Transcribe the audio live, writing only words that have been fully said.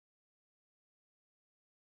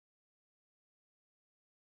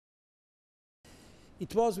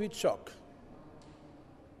It was with shock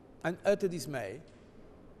and utter dismay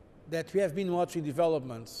that we have been watching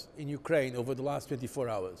developments in Ukraine over the last 24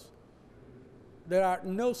 hours. There are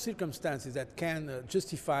no circumstances that can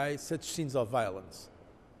justify such scenes of violence.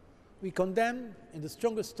 We condemn in the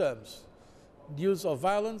strongest terms the use of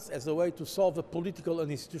violence as a way to solve a political and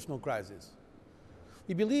institutional crisis.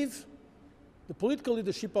 We believe the political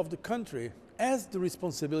leadership of the country has the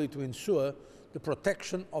responsibility to ensure the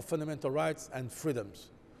protection of fundamental rights and freedoms.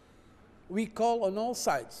 We call on all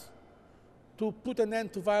sides to put an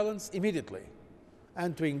end to violence immediately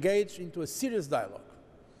and to engage into a serious dialogue.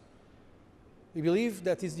 We believe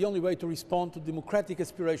that is the only way to respond to democratic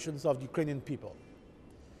aspirations of the Ukrainian people.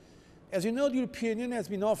 As you know, the European Union has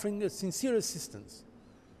been offering a sincere assistance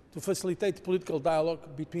to facilitate political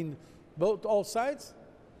dialogue between all sides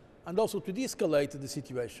and also to de-escalate the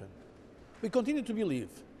situation. We continue to believe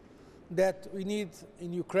that we need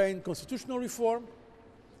in Ukraine constitutional reform,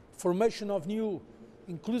 formation of new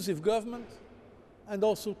inclusive government, and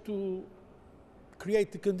also to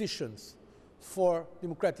create the conditions for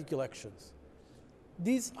democratic elections.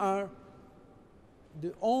 These are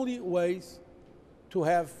the only ways to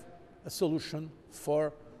have a solution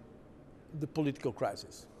for the political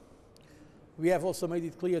crisis. We have also made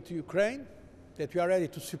it clear to Ukraine that we are ready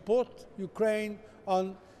to support Ukraine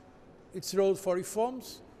on its road for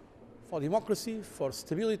reforms, for democracy, for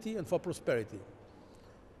stability and for prosperity.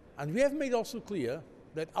 And we have made also clear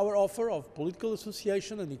that our offer of political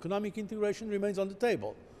association and economic integration remains on the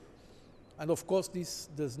table. And of course this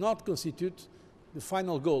does not constitute the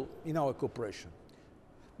final goal in our cooperation.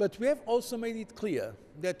 But we have also made it clear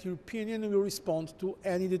that the European Union will respond to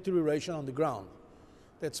any deterioration on the ground.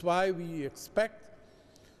 That's why we expect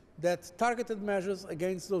that targeted measures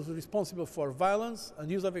against those responsible for violence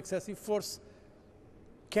and use of excessive force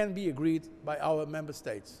can be agreed by our member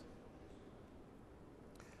states.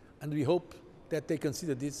 And we hope that they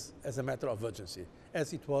consider this as a matter of urgency,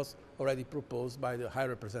 as it was already proposed by the High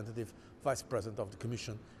Representative Vice President of the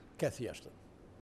Commission, Cathy Ashton.